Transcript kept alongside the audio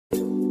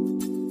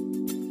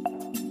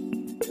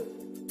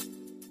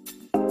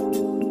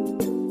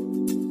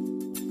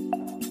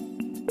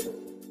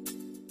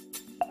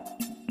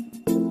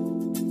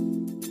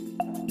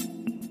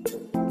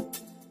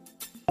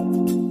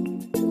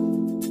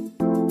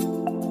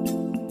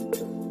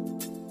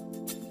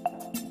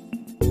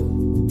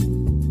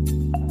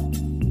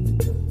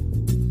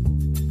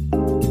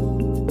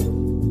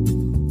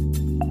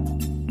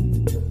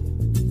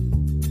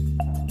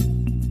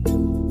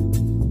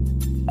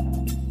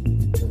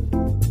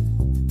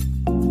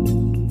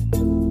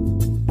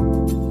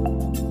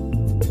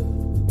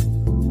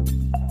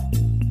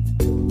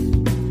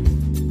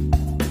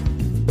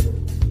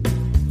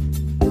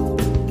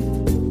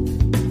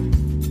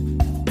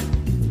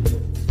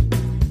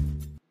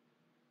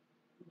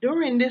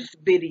During this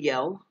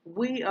video,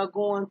 we are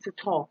going to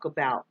talk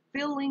about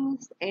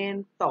feelings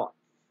and thoughts.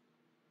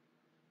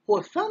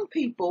 For some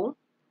people,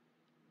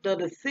 the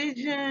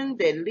decisions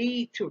that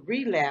lead to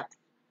relapse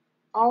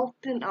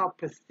often are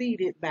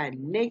preceded by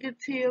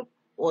negative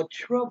or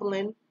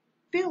troubling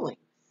feelings.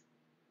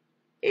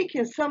 It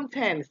can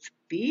sometimes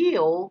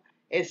feel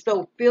as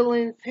though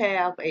feelings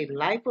have a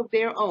life of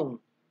their own.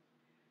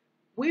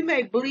 We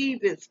may believe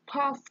it's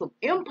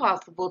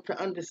impossible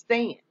to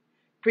understand,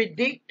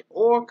 predict,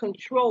 or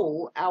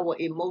control our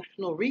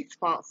emotional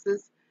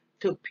responses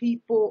to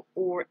people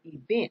or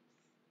events.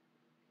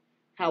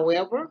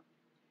 However,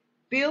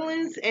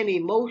 feelings and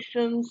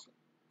emotions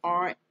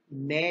aren't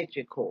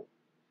magical.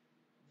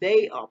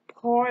 They are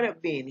part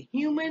of being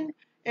human,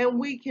 and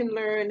we can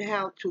learn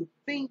how to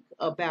think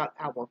about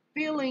our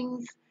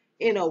feelings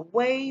in a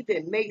way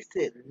that makes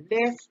it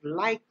less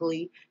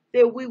likely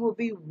that we will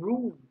be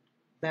ruled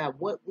by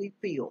what we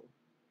feel.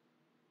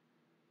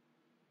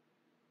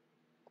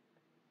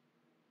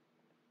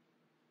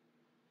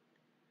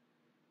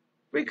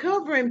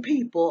 Recovering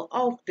people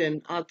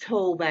often are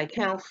told by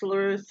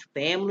counselors,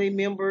 family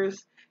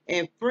members,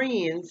 and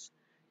friends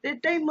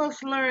that they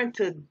must learn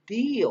to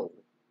deal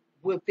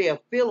with their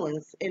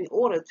feelings in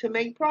order to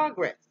make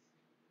progress.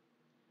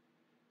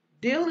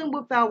 Dealing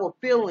with our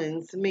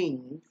feelings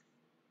means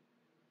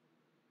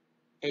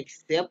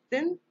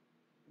accepting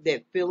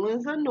that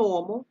feelings are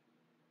normal,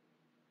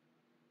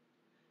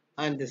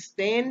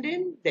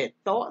 understanding that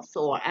thoughts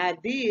or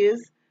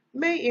ideas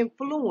may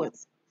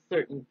influence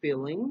certain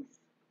feelings,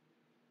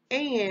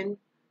 and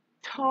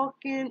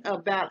talking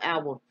about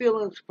our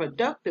feelings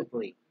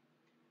productively.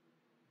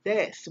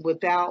 That's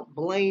without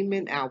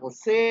blaming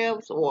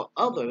ourselves or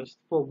others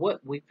for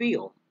what we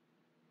feel.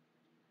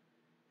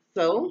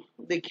 So,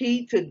 the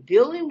key to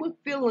dealing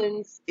with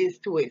feelings is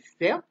to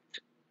accept,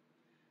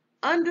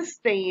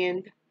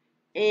 understand,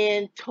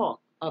 and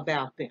talk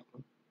about them.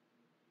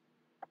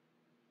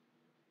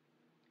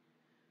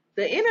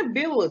 The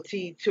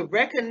inability to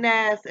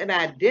recognize and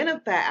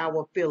identify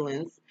our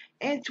feelings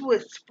and to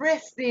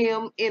express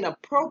them in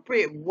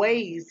appropriate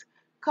ways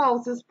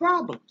causes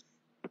problems.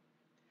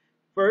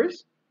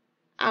 First,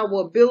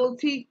 our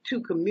ability to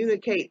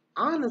communicate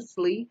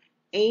honestly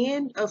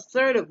and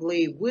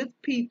assertively with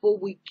people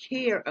we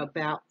care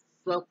about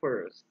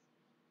suffers.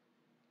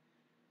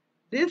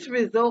 This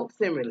results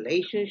in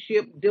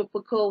relationship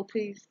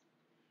difficulties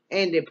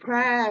and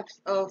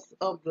deprives us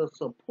of the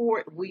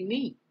support we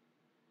need.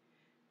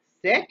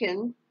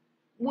 Second,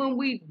 when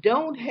we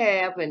don't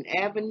have an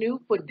avenue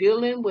for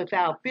dealing with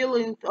our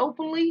feelings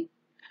openly,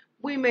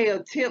 we may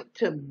attempt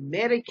to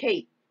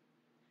medicate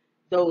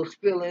those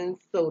feelings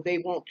so they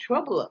won't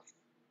trouble us.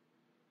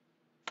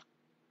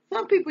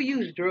 Some people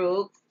use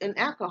drugs and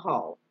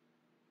alcohol.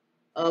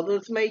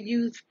 Others may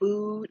use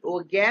food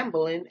or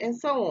gambling and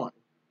so on.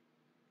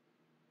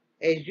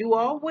 As you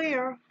are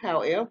aware,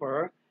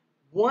 however,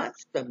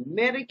 once the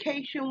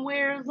medication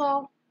wears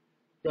off,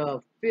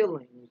 the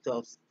feelings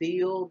are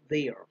still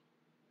there.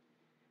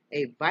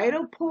 A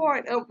vital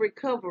part of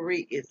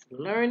recovery is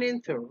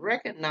learning to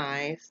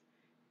recognize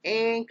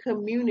and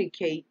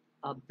communicate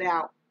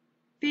about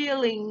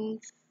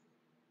feelings.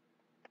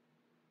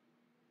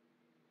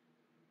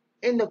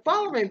 In the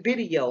following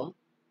video,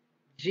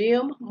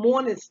 Jim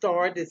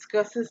Morningstar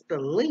discusses the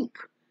link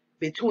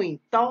between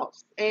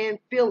thoughts and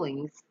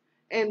feelings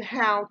and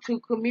how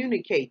to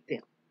communicate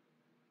them.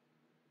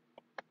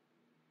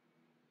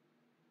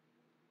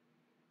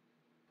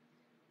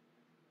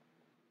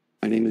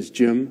 My name is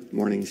Jim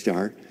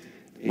Morningstar.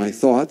 My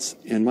thoughts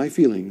and my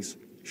feelings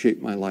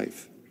shape my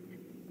life.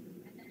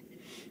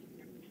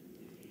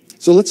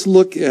 So let's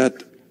look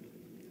at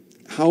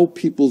how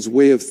people's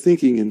way of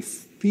thinking and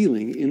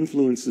feeling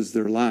influences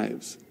their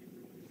lives.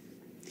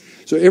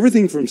 So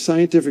everything from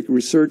scientific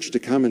research to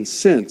common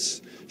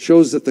sense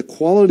shows that the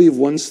quality of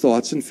one's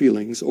thoughts and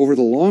feelings over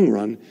the long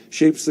run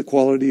shapes the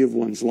quality of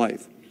one's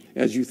life.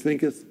 As you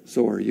thinketh,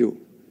 so are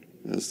you,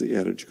 as the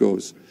adage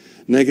goes.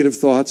 Negative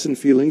thoughts and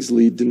feelings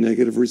lead to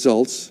negative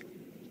results.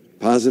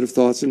 Positive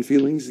thoughts and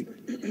feelings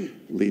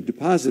lead to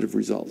positive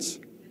results.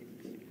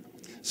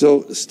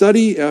 So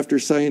study after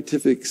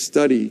scientific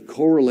study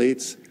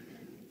correlates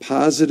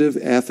positive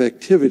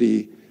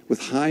affectivity with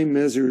high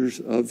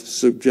measures of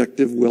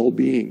subjective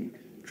well-being.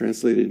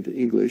 Translated into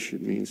English,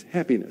 it means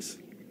happiness.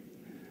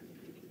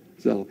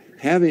 So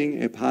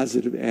having a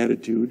positive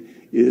attitude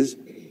is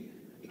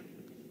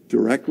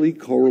directly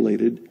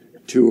correlated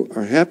to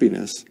our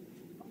happiness,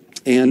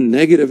 and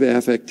negative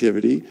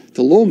affectivity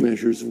to low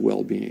measures of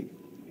well-being.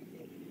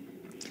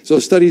 So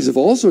studies have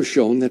also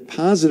shown that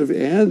positive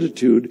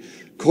attitude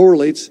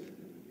correlates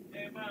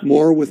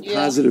more with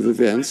positive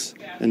events,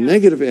 and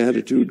negative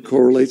attitude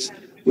correlates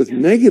with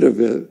negative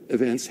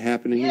events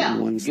happening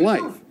in one's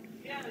life.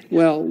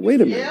 Well,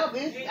 wait a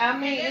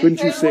minute.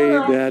 Couldn't you say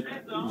that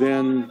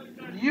then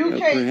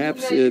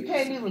perhaps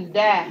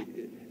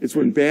it's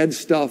when bad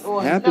stuff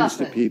happens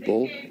to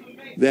people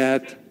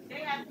that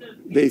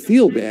they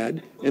feel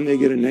bad and they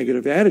get a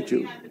negative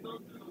attitude.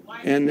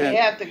 And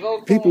that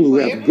people who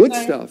have good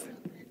stuff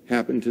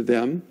happen to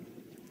them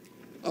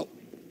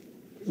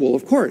Well,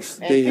 of course,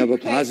 they have a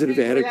positive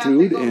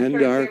attitude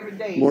and are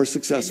more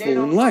successful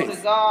in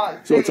life.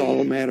 So it's all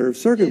a matter of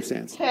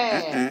circumstance.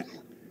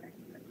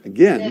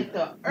 Again,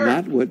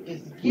 not what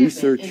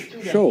research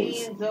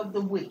shows.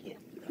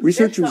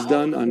 Research was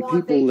done on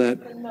people that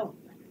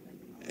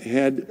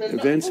had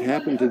events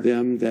happen to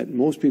them that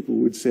most people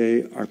would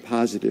say are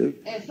positive,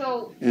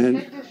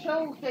 and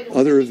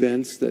other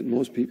events that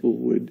most people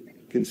would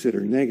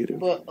consider negative.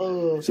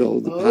 So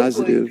the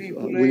positive,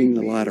 winning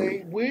the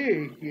lottery.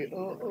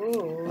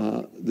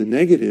 The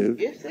negative,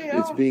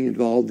 it's being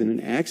involved in an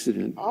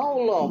accident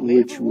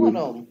which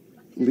would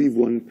leave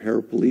one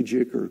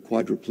paraplegic or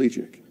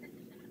quadriplegic.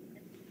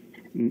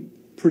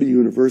 Pretty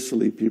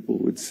universally, people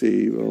would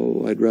say,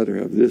 oh, I'd rather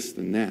have this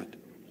than that.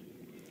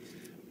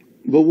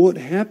 But what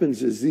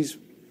happens is these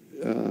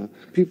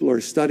people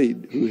are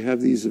studied who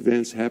have these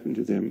events happen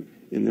to them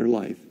in their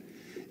life,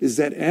 is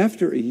that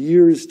after a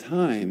year's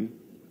time,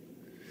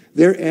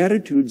 their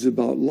attitudes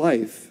about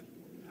life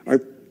are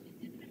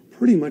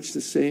pretty much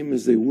the same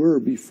as they were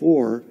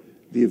before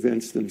the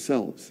events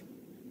themselves.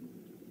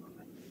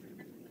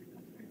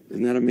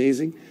 Isn't that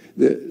amazing?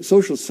 The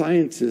social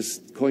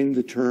scientists coined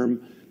the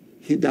term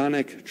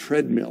hedonic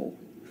treadmill.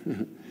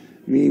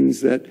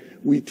 Means that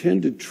we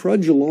tend to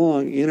trudge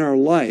along in our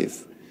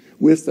life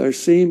with our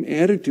same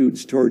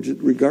attitudes towards it,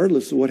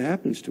 regardless of what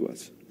happens to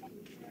us.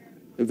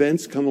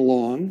 Events come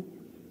along.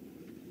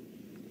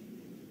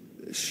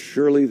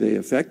 Surely they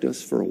affect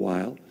us for a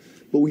while,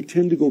 but we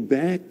tend to go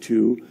back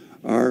to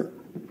our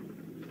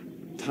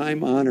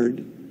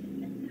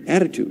time-honored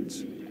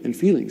attitudes and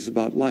feelings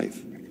about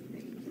life.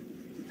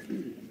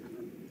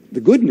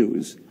 The good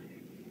news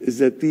is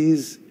that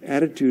these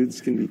attitudes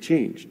can be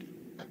changed,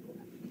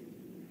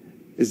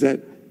 is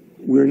that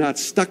we're not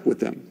stuck with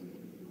them.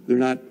 They're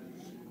not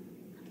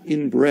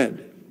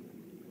inbred.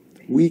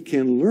 We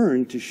can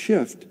learn to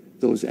shift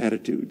those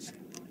attitudes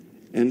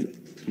and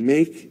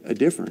make a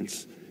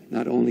difference,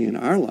 not only in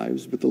our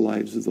lives, but the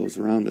lives of those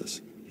around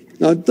us.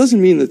 Now, it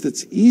doesn't mean that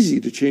it's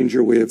easy to change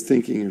our way of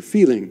thinking or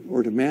feeling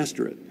or to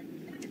master it.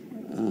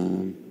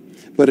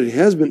 But it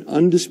has been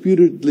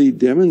undisputedly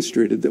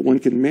demonstrated that one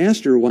can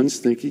master one's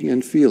thinking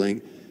and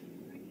feeling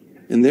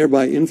and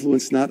thereby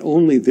influence not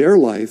only their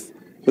life,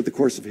 but the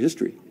course of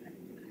history.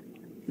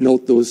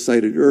 Note those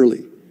cited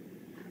earlier,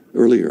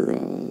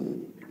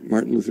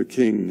 Martin Luther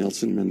King,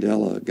 Nelson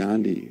Mandela,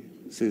 Gandhi,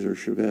 Cesar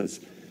Chavez.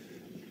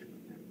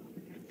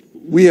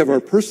 We have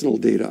our personal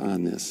data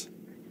on this.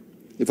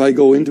 If I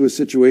go into a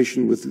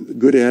situation with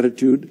good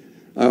attitude,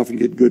 I often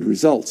get good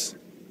results.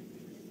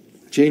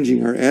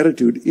 Changing our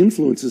attitude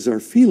influences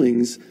our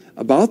feelings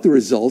about the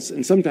results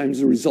and sometimes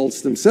the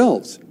results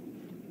themselves.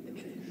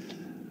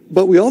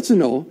 But we also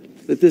know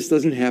that this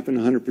doesn't happen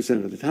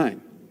 100% of the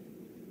time.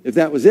 If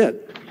that was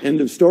it,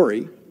 end of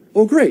story,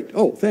 oh great,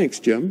 oh thanks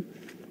Jim.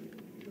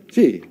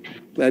 Gee,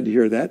 glad to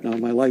hear that, now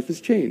my life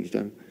has changed.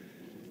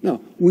 No,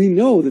 we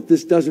know that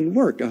this doesn't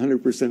work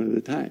 100% of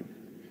the time.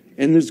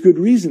 And there's good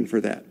reason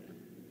for that.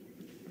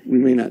 We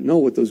may not know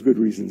what those good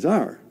reasons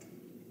are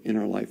in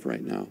our life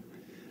right now.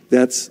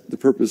 That's the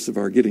purpose of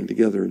our getting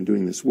together and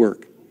doing this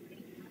work.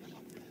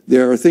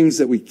 There are things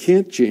that we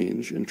can't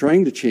change, and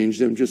trying to change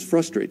them just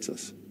frustrates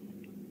us.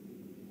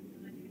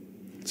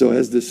 So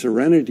as the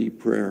Serenity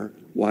Prayer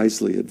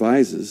wisely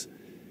advises,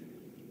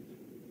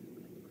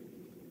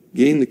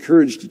 gain the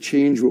courage to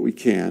change what we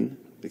can,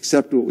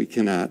 accept what we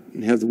cannot,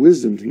 and have the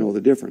wisdom to know the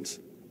difference.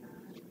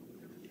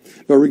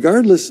 But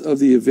regardless of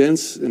the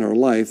events in our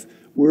life,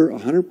 we're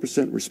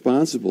 100%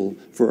 responsible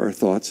for our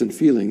thoughts and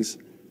feelings,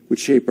 which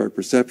shape our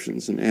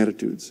perceptions and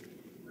attitudes,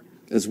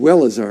 as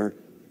well as our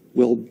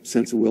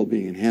sense of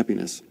well-being and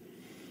happiness.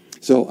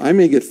 So I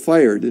may get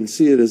fired and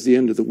see it as the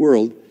end of the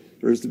world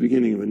or as the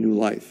beginning of a new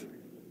life.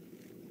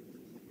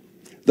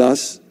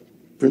 Thus,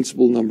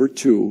 principle number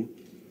 2,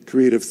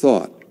 creative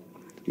thought.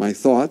 My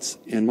thoughts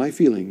and my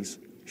feelings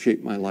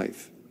shape my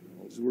life.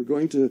 So we're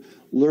going to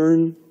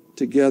learn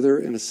together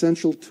an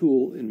essential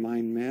tool in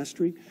mind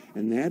mastery,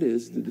 and that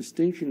is the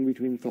distinction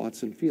between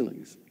thoughts and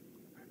feelings.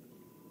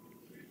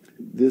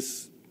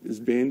 This is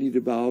bandied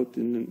about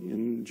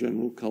in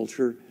general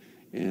culture,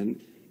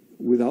 and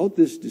without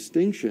this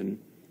distinction,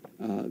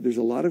 there's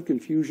a lot of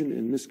confusion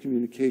and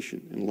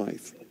miscommunication in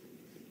life.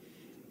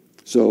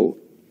 So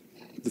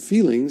the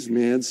feelings,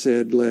 mad,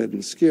 sad, glad,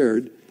 and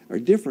scared, are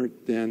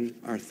different than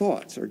our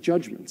thoughts, our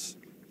judgments.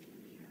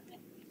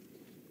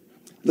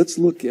 Let's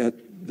look at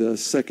the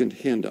second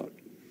handout.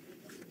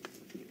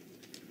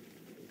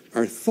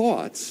 Our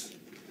thoughts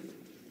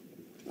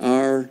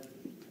are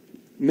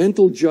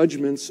mental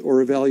judgments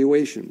or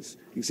evaluations.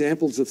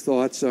 Examples of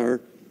thoughts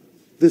are,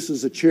 this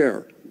is a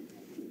chair.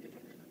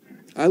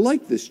 I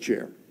like this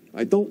chair.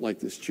 I don't like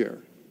this chair.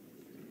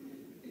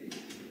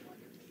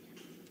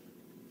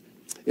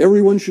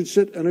 Everyone should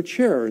sit on a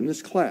chair in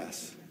this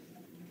class.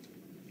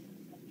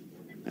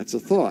 That's a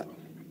thought.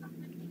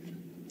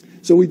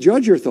 So we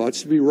judge our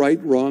thoughts to be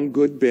right, wrong,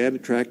 good, bad,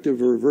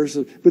 attractive, or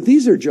aversive. But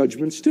these are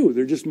judgments too.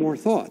 They're just more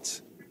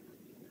thoughts.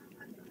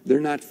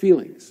 They're not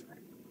feelings.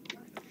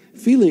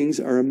 Feelings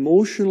are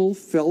emotional,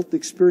 felt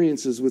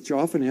experiences which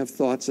often have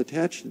thoughts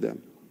attached to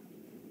them.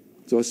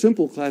 So a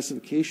simple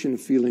classification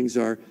of feelings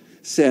are: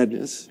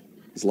 sadness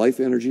is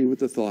life energy with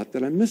the thought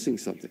that I'm missing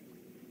something.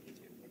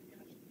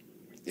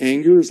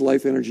 Anger is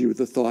life energy with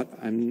the thought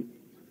I'm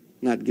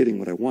not getting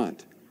what I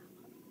want.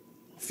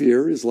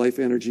 Fear is life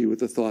energy with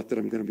the thought that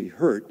I'm going to be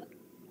hurt.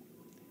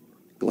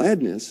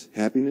 Gladness,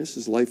 happiness,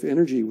 is life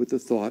energy with the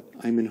thought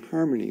I'm in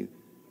harmony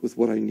with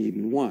what I need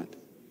and want.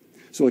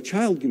 So a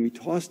child can be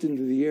tossed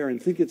into the air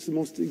and think it's the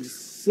most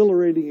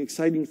exhilarating,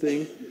 exciting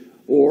thing,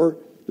 or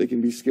they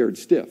can be scared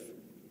stiff.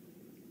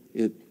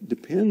 It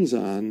depends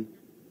on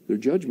their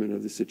judgment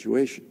of the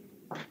situation.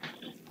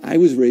 I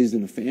was raised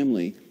in a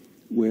family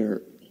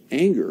where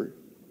anger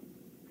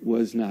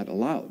was not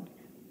allowed.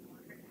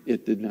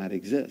 It did not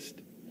exist.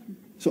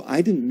 So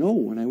I didn't know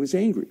when I was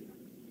angry.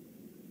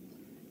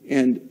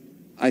 And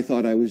I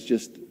thought I was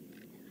just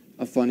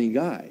a funny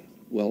guy.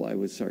 Well, I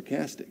was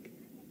sarcastic.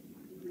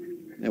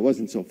 That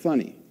wasn't so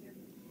funny.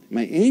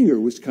 My anger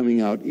was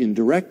coming out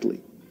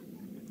indirectly.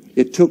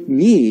 It took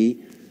me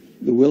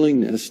the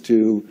willingness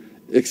to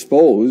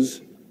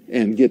expose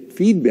and get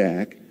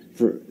feedback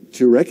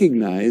to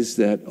recognize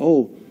that,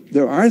 oh,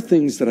 there are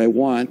things that I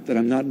want that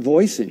I'm not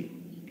voicing.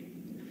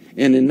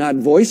 And in not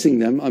voicing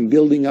them, I'm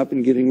building up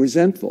and getting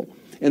resentful.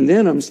 And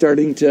then I'm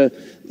starting to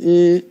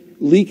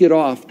leak it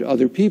off to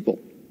other people.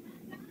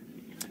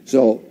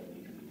 So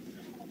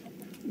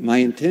my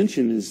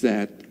intention is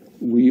that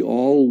we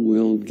all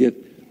will get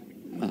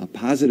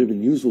positive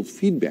and useful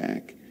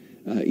feedback,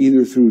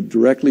 either through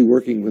directly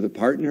working with a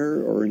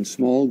partner or in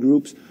small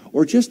groups,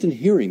 or just in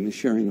hearing the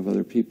sharing of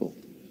other people.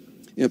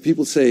 You know,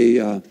 people say,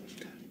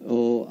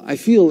 oh, I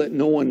feel that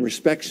no one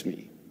respects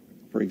me,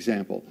 for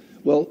example.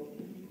 Well,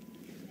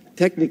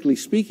 technically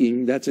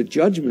speaking, that's a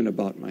judgment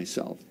about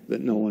myself,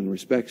 that no one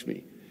respects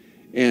me.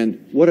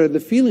 And what are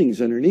the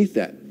feelings underneath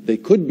that? They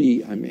could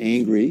be I'm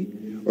angry,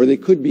 or they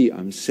could be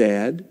I'm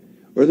sad,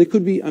 or they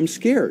could be I'm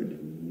scared.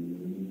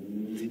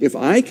 If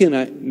I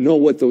can know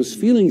what those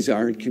feelings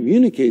are and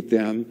communicate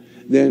them,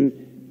 then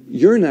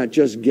you're not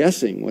just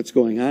guessing what's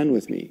going on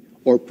with me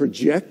or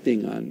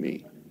projecting on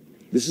me.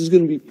 This is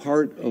going to be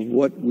part of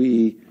what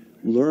we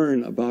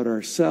learn about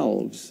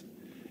ourselves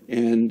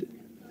and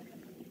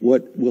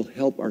what will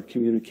help our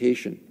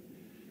communication,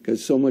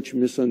 because so much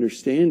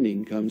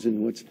misunderstanding comes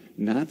in what's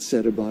not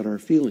said about our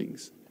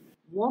feelings.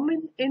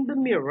 Woman in the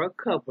Mirror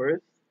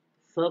covers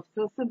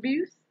substance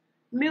abuse,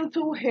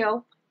 mental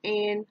health,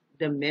 and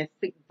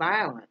domestic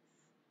violence.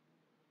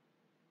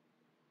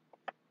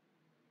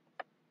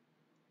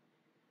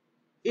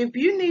 If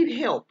you need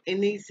help in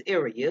these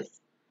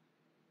areas,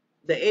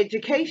 the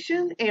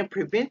education and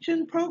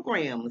prevention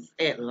programs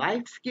at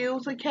Life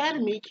Skills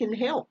Academy can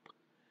help.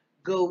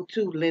 Go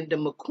to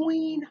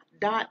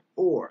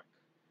lindamcqueen.org.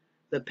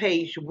 The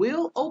page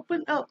will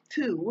open up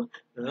to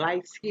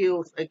Life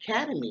Skills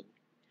Academy.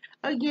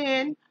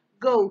 Again,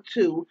 go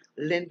to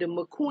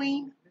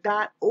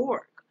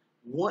lindamcqueen.org.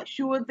 Once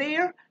you are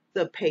there,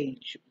 the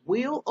page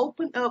will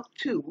open up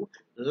to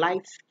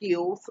Life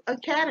Skills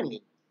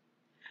Academy.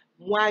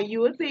 While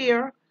you are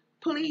there,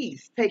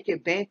 please take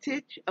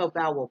advantage of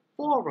our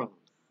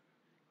forums,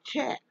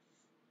 chats,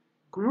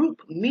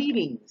 group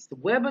meetings,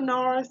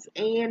 webinars,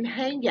 and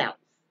hangouts.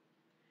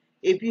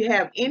 If you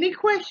have any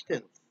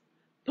questions,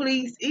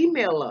 please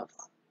email us.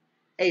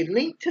 A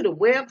link to the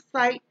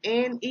website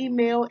and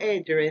email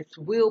address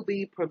will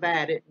be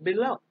provided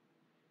below.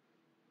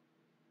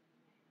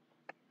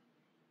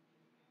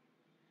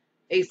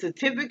 A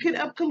certificate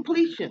of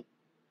completion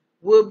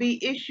will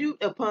be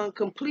issued upon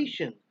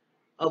completion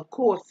of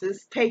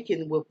courses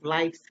taken with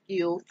Life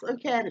Skills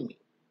Academy.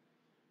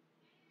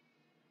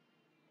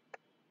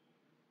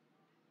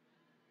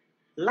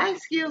 Life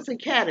Skills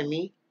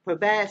Academy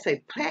provides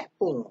a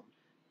platform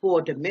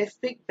for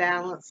domestic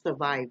violence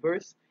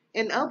survivors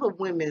and other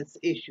women's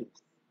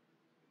issues.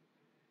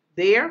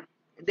 There,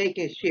 they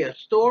can share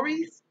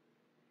stories,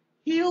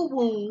 heal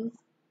wounds,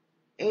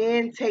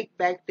 and take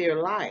back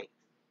their lives.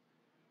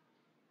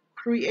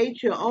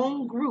 Create your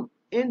own group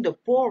in the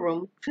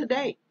forum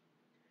today.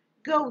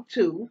 Go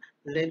to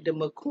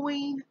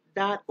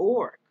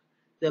lindamcqueen.org.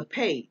 The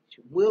page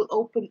will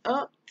open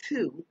up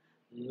to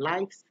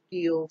Life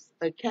Skills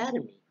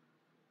Academy.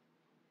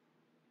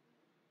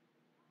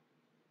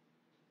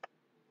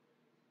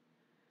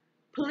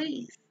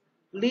 Please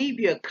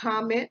leave your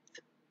comments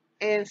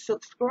and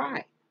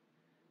subscribe.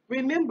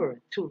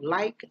 Remember to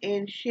like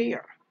and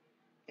share.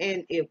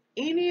 And if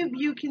any of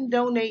you can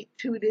donate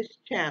to this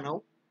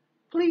channel,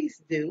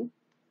 please do.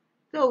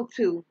 Go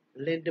to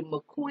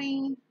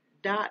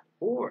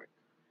lindamcqueen.org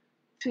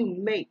to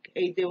make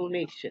a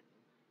donation.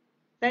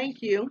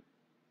 Thank you.